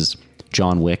Cage's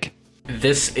John Wick?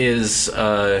 This is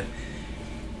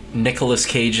Nicolas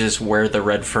Cage's Where the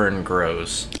Red Fern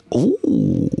Grows.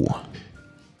 Ooh.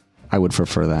 I would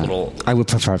prefer that. I would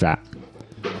prefer that.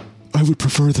 I would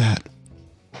prefer that.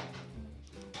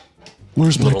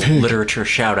 Where's my pig? Literature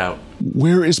shout out.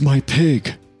 Where is my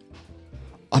pig?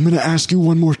 I'm going to ask you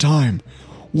one more time.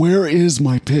 Where is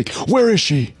my pig? Where is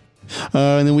she?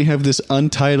 And then we have this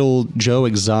untitled Joe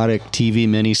Exotic TV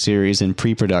miniseries in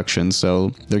pre-production,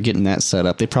 so they're getting that set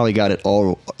up. They probably got it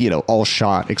all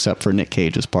shot except for Nick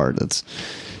Cage's part.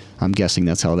 I'm guessing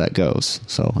that's how that goes.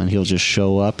 So, and he'll just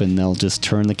show up and they'll just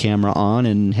turn the camera on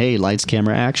and hey, lights,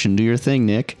 camera, action, do your thing,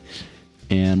 Nick.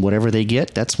 And whatever they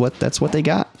get, that's what they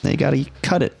got. They got to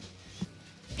cut it.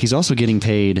 He's also getting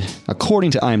paid,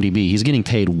 according to IMDb, he's getting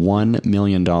paid $1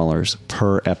 million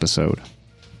per episode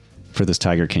for this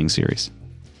Tiger King series.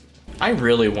 I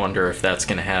really wonder if that's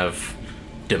going to have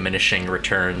diminishing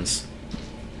returns.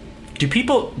 Do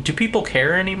people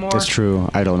care anymore? That's true.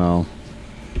 I don't know.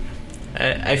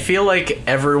 I feel like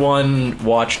everyone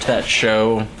watched that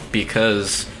show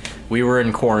because we were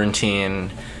in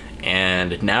quarantine,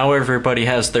 and now everybody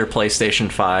has their PlayStation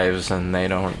 5s and they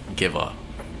don't give a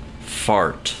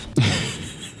fart.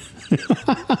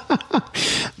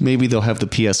 Maybe they'll have the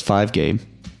PS5 game.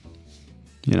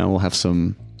 We'll have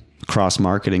some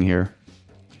cross-marketing here.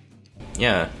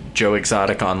 Yeah, Joe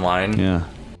Exotic Online. Yeah.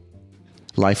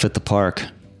 Life at the park.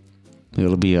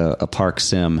 It'll be a park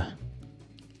sim.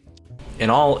 In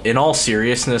all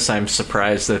seriousness, I'm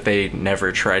surprised that they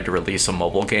never tried to release a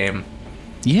mobile game.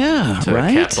 Yeah, to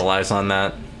right? capitalize on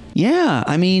that. Yeah,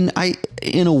 I mean,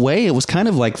 in a way, it was kind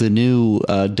of like the new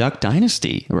Duck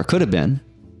Dynasty, or it could have been.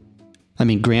 I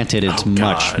mean, granted, it's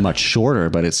much shorter,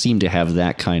 but it seemed to have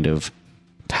that kind of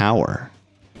power.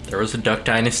 There was a Duck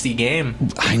Dynasty game.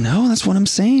 I know, that's what I'm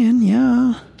saying,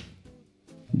 yeah.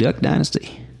 Duck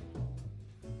Dynasty.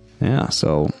 Yeah,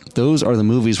 so those are the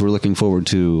movies we're looking forward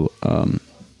to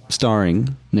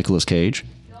starring Nicolas Cage.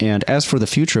 And as for the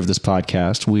future of this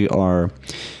podcast, we're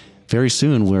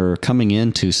coming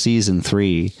into season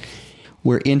 3.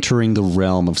 We're entering the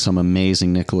realm of some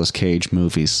amazing Nicolas Cage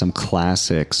movies, some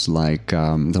classics like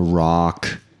The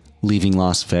Rock, Leaving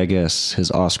Las Vegas,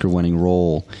 his Oscar-winning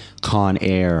role, Con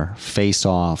Air, Face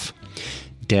Off,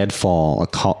 Deadfall,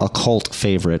 a cult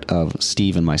favorite of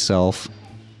Steve and myself.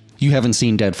 You haven't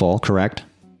seen Deadfall, correct,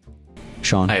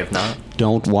 Sean? I have not.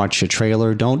 Don't watch a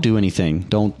trailer. Don't do anything.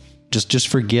 Don't just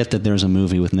forget that there's a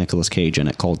movie with Nicolas Cage in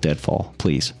it called Deadfall,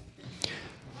 please.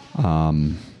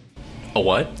 A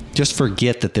what? Just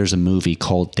forget that there's a movie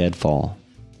called Deadfall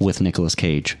with Nicolas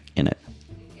Cage in it.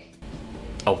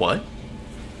 A what?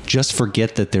 Just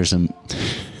forget that there's a...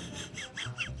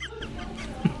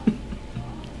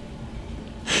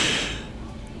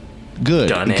 Good,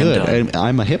 done good. Done.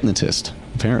 I'm a hypnotist,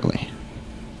 apparently.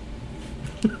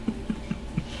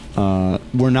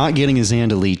 We're not getting a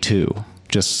Xandalee 2.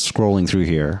 Just scrolling through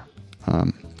here.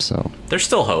 So there's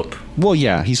still hope. Well,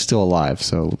 yeah, he's still alive,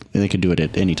 so they could do it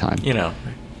at any time.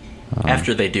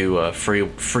 After they do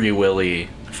Free Willy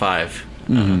 5.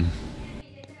 Mm-hmm.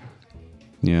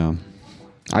 Yeah,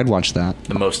 I'd watch that.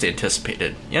 The most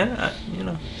anticipated. Yeah,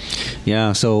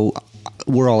 Yeah, so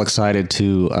we're all excited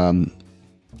to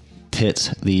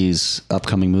pit these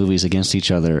upcoming movies against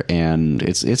each other, and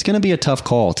it's going to be a tough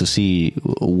call to see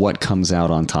what comes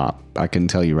out on top. I can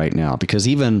tell you right now, because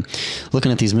even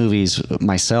looking at these movies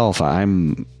myself, I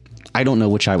don't know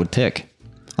which I would pick.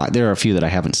 There are a few that I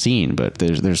haven't seen, but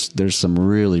there's some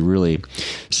really, really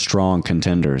strong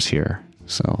contenders here.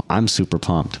 So I'm super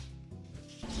pumped.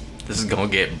 This is gonna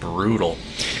get brutal.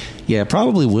 Yeah,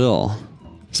 probably will,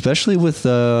 especially with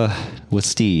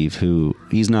Steve, who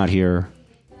he's not here.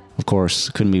 Of course,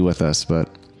 couldn't be with us, but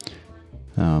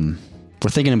we're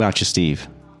thinking about you, Steve.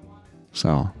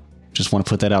 So just want to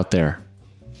put that out there.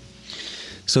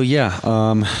 So yeah,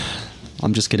 I'm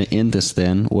just going to end this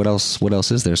then. What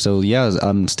else is there? So yeah,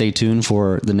 stay tuned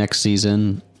for the next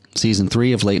season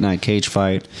 3 of Late Night Cage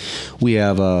Fight. We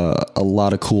have a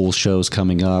lot of cool shows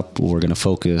coming up. We're going to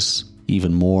focus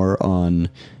even more on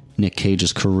Nick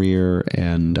Cage's career,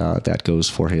 and that goes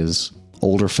for his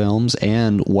older films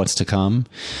and what's to come.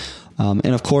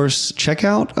 And of course, check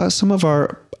out some of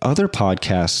our other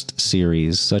podcast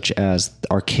series, such as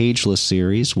our Cageless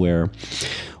series, where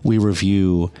we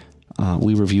review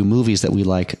movies that we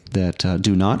like that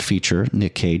do not feature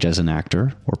Nick Cage as an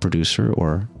actor or producer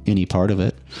or any part of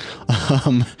it.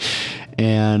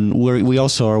 And we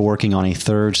also are working on a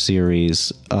third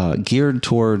series geared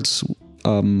towards,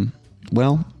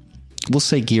 we'll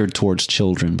say geared towards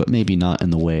children, but maybe not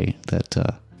in the way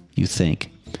that you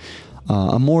think.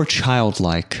 a more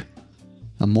childlike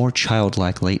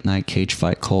late night cage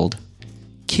fight called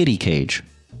Kitty Cage.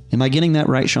 Am I getting that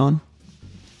right, Sean?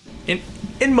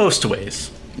 In most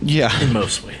ways. Yeah. In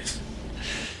most ways.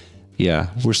 Yeah,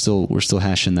 we're still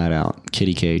hashing that out.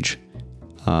 Kitty Cage.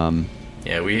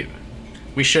 Yeah,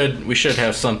 we should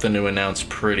have something to announce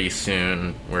pretty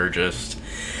soon. We're just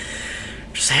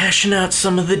hashing out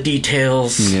some of the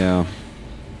details. Yeah.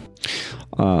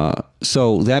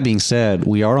 So that being said,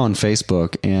 we are on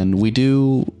Facebook and we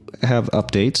do have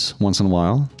updates once in a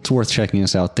while. It's worth checking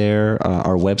us out there.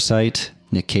 Our website,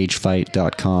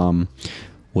 nickcagefight.com,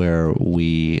 where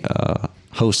we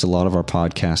host a lot of our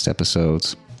podcast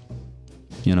episodes.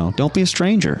 You know, don't be a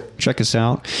stranger. Check us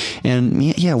out. And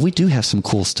yeah, we do have some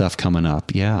cool stuff coming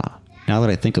up. Yeah. Now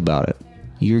that I think about it,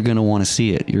 you're going to want to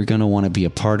see it. You're going to want to be a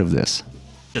part of this.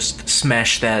 Just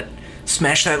smash that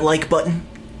like button.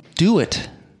 Do it.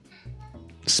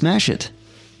 Smash it.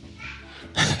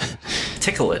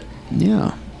 Tickle it.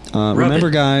 Yeah.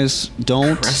 Remember, guys,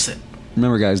 don't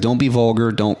be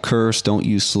vulgar. Don't curse. Don't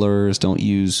use slurs. Don't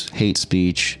use hate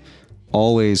speech.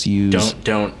 Always use.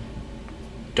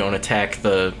 Don't attack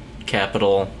the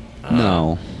Capitol.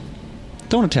 No.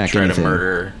 Don't attack anything. Try to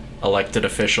murder elected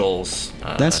officials.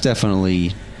 That's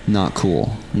definitely not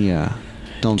cool. Yeah.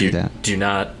 Don't do that.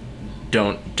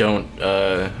 Don't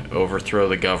overthrow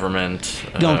the government.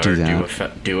 Don't do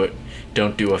that.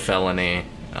 Don't do a felony.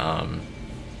 No.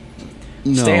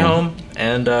 Stay home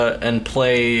and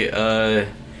play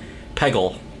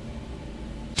Peggle.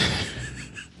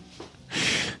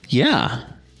 Yeah.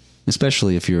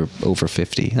 Especially if you're over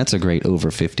 50. That's a great over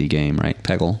 50 game, right?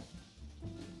 Peggle.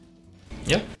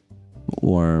 Yep.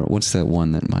 Or what's that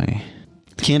one that my...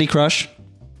 Candy Crush?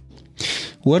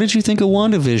 What did you think of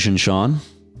WandaVision, Sean?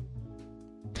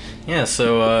 Yeah,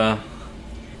 so,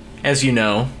 as you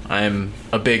know, I'm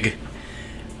a big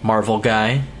Marvel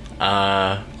guy.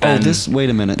 Wait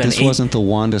a minute. This wasn't the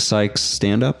Wanda Sykes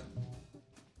stand-up?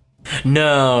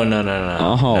 No.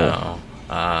 Oh.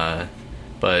 No.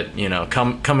 But, you know,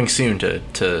 coming soon to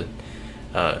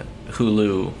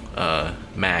Hulu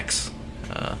Max.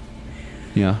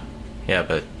 Yeah. Yeah,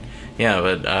 but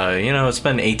you know, it's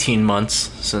been 18 months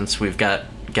since we've got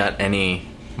any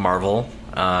Marvel,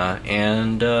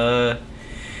 and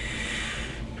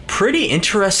pretty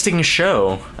interesting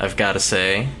show, I've got to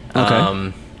say.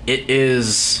 Okay. It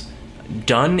is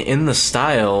done in the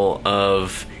style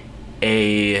of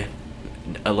a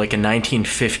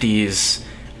 1950s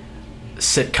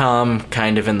sitcom,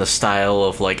 kind of in the style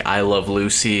of like I Love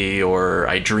Lucy or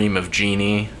I Dream of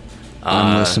Jeannie.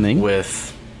 I'm listening.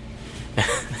 With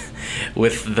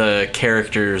the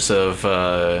characters of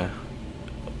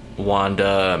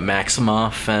Wanda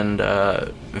Maximoff and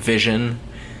Vision.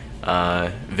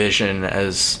 Vision,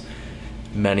 as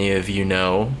many of you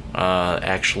know,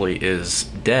 actually is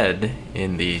dead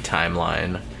in the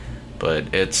timeline,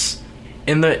 but it's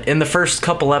in the first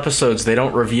couple episodes they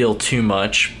don't reveal too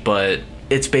much, but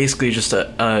it's basically just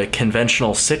a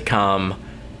conventional sitcom,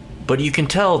 but you can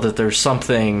tell that there's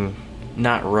something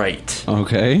not right.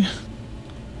 Okay.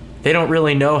 They don't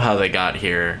really know how they got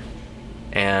here,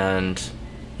 and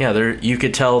yeah, you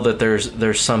could tell that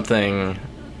there's something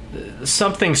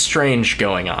strange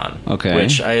going on. Okay.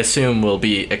 Which I assume will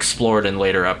be explored in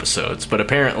later episodes. But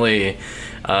apparently,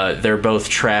 they're both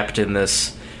trapped in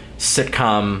this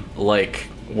sitcom-like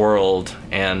world,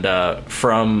 and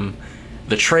from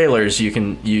the trailers,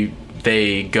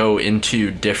 they go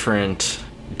into different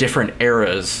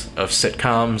eras of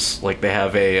sitcoms. Like they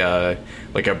have a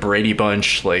Brady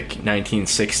Bunch, like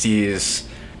 1960s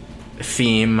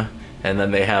theme, and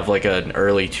then they have like an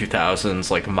early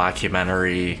 2000s like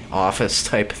mockumentary Office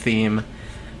type theme.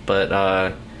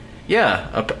 But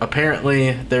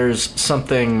apparently there's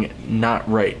something not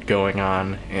right going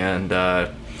on, and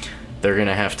they're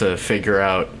gonna have to figure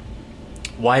out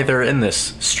why they're in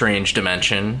this strange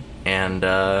dimension. And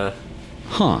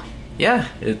yeah,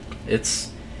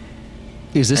 it's.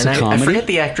 Is this a comedy? I forget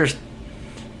the actress.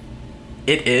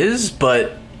 It is,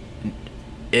 but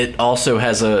it also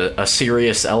has a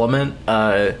serious element.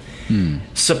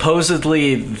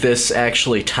 Supposedly, this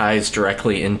actually ties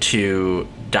directly into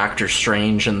Doctor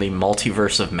Strange and the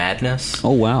Multiverse of Madness.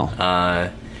 Oh,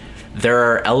 wow. There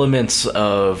are elements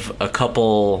of a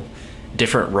couple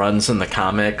different runs in the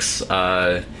comics.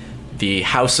 The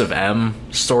House of M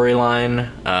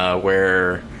storyline,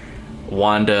 where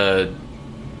Wanda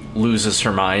loses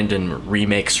her mind and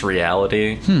remakes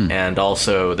reality. And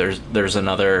also there's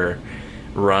another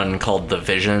run called The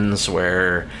Visions,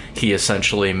 where he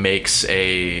essentially makes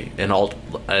a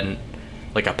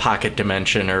pocket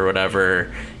dimension or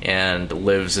whatever and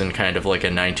lives in kind of like a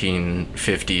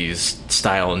 1950s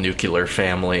style nuclear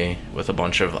family with a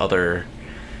bunch of other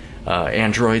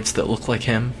androids that look like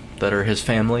him that are his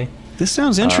family. This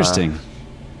sounds interesting.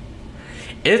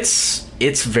 It's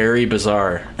very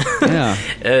bizarre. Yeah.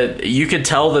 You could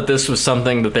tell that this was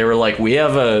something that they were like, we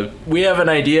have an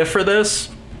idea for this,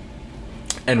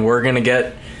 and we're gonna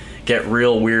get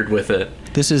real weird with it.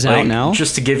 This is out now?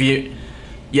 Just to give you,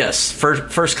 yes,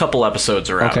 first couple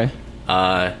episodes are out. Okay.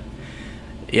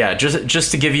 Yeah,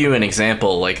 just to give you an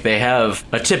example, like they have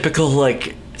a typical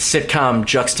like sitcom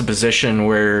juxtaposition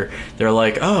where they're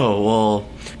like, oh well,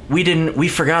 we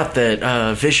forgot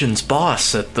that Vision's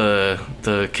boss at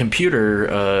the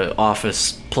computer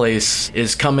office place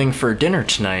is coming for dinner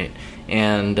tonight,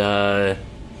 and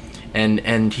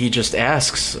he just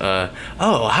asks, when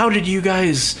did you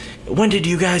guys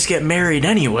get married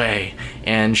anyway?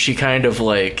 And she kind of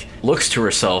like looks to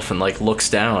herself and like looks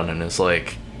down and is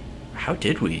like, how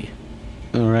did we?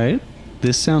 All right,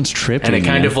 this sounds trippy. And it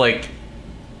kind of like,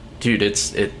 dude,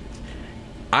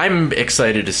 I'm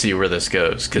excited to see where this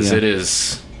goes, because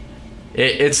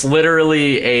it's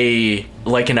literally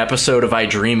an episode of I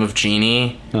Dream of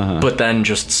Jeannie, but then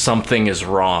just something is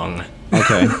wrong.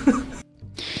 Okay.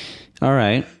 All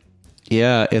right.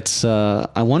 Yeah, it's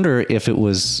I wonder if it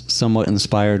was somewhat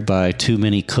inspired by Too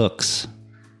Many Cooks,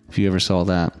 if you ever saw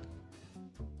that.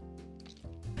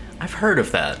 I've heard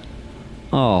of that.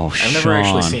 Oh, I've never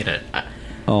actually seen it.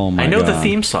 Oh my god. I know the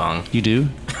theme song. You do?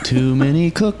 Too Many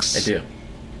Cooks. I do.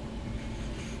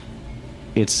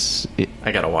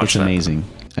 I gotta watch it's that. Amazing.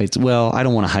 Well, I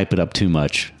don't want to hype it up too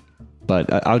much,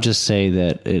 but I'll just say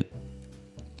that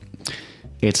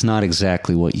it's not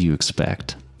exactly what you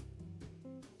expect.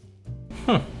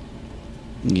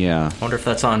 Yeah. I wonder if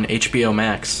that's on HBO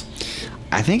Max.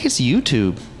 I think it's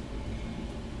YouTube.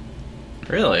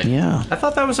 Really? Yeah. I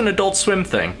thought that was an Adult Swim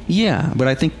thing. Yeah, but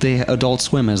I think Adult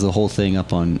Swim has the whole thing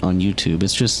up on YouTube.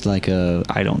 It's just like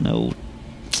I don't know.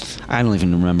 I don't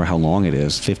even remember how long it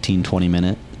is. 15, 20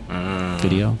 minute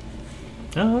video.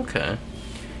 Oh, okay.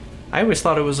 I always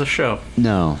thought it was a show.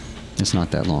 No, it's not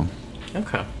that long.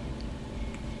 Okay.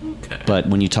 But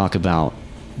when you talk about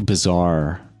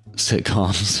bizarre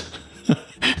sitcoms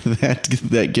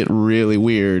that get really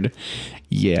weird,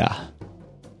 yeah,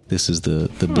 this is the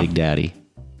Big Daddy.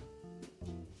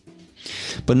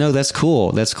 But no, that's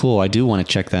cool. That's cool. I do want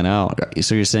to check that out.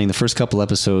 So you're saying the first couple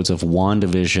episodes of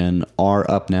WandaVision are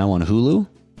up now on Hulu?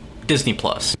 Disney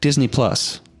Plus. Disney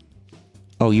Plus.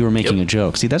 Oh, you were making a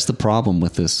joke. See, that's the problem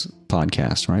with this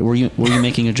podcast, right? Were you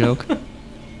making a joke?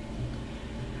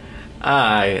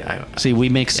 See, we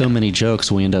make so many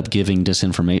jokes, we end up giving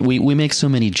disinformation. We make so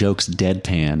many jokes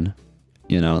deadpan,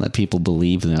 that people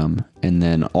believe them, and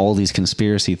then all these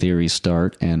conspiracy theories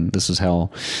start, and this is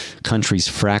how countries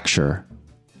fracture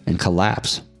and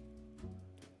collapse.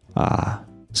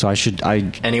 So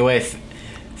Anyway,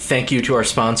 thank you to our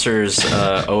sponsors,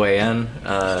 OAN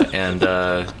and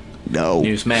no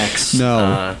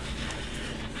Newsmax.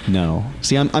 No.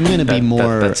 See, I'm going to be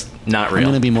more. That's not real. I'm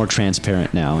going to be more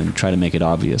transparent now and try to make it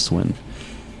obvious when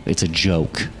it's a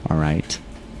joke. All right.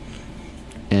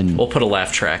 And we'll put a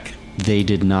laugh track. They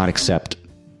did not accept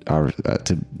our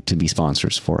to be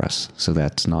sponsors for us, so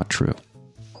that's not true.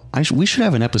 We should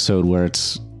have an episode where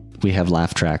we have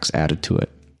laugh tracks added to it,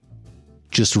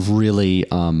 just really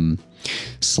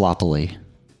sloppily.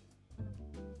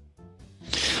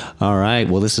 All right.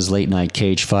 Well, this is Late Night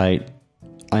Cage Fight.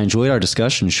 I enjoyed our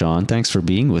discussion, Sean. Thanks for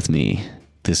being with me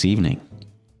this evening.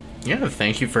 Yeah,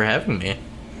 thank you for having me.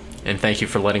 And thank you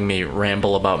for letting me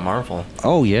ramble about Marvel.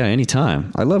 Oh, yeah,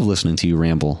 anytime. I love listening to you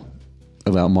ramble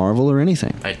about Marvel or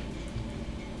anything.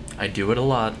 I do it a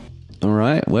lot. All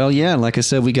right. Well, yeah, like I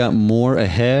said, we got more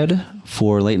ahead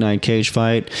for Late Night Cage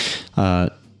Fight.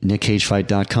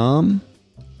 NickCageFight.com.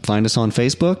 Find us on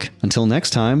Facebook. Until next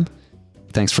time,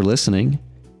 thanks for listening,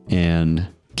 and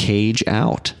Cage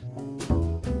out.